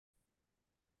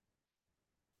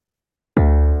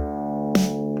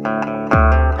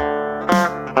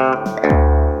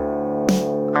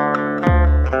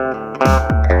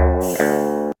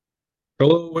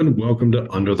And welcome to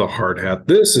Under the Hard Hat.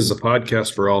 This is a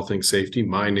podcast for all things safety.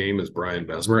 My name is Brian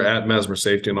Mesmer at Mesmer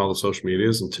Safety on all the social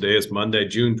medias, and today is Monday,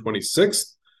 June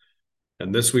 26th.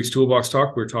 And this week's Toolbox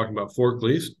Talk, we're talking about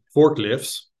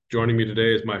forklifts. Joining me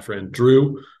today is my friend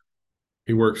Drew.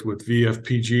 He works with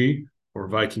VFPG, or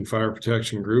Viking Fire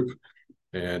Protection Group,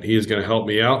 and he is going to help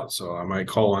me out, so I might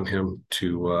call on him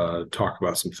to talk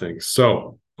about some things.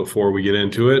 So before we get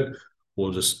into it,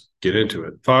 we'll just get into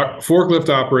it. Forklift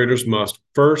operators must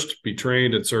first be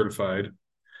trained and certified.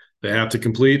 They have to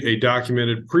complete a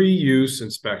documented pre-use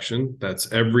inspection.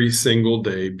 That's every single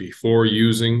day before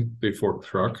using the fork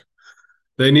truck.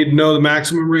 They need to know the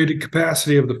maximum rated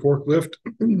capacity of the forklift.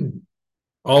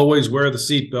 Always wear the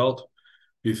seatbelt.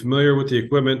 Be familiar with the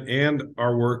equipment and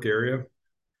our work area.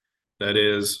 That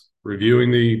is,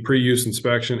 reviewing the pre-use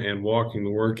inspection and walking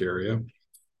the work area.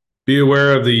 Be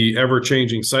aware of the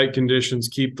ever-changing site conditions.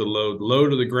 Keep the load low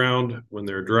to the ground when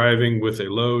they're driving with a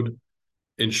load.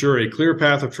 Ensure a clear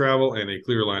path of travel and a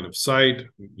clear line of sight.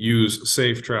 Use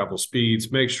safe travel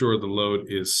speeds. Make sure the load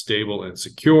is stable and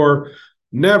secure.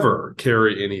 Never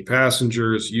carry any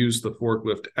passengers. Use the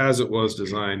forklift as it was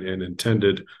designed and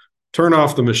intended. Turn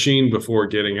off the machine before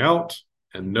getting out,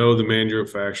 and know the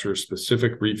manufacturer's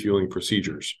specific refueling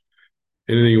procedures.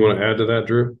 Anything you want to add to that,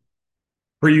 Drew?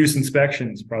 Pre-use inspection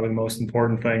is probably the most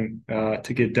important thing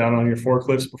to get done on your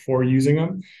forklifts before using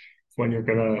them. It's when you're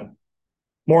going to,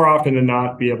 more often than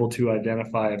not, be able to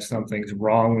identify if something's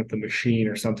wrong with the machine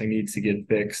or something needs to get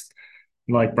fixed.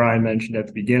 Like Brian mentioned at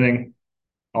the beginning,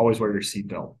 always wear your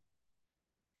seatbelt.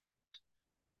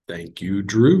 Thank you,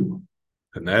 Drew.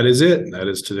 And that is it. That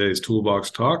is today's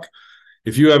Toolbox Talk.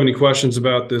 If you have any questions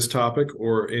about this topic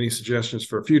or any suggestions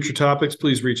for future topics,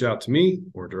 please reach out to me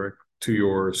or direct to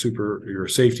your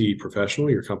safety professional,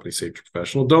 your company safety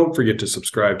professional. Don't forget to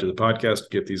subscribe to the podcast to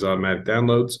get these automatic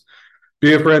downloads.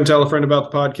 Be a friend, tell a friend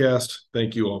about the podcast.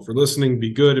 Thank you all for listening.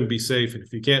 Be good and be safe. And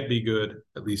if you can't be good,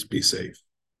 at least be safe.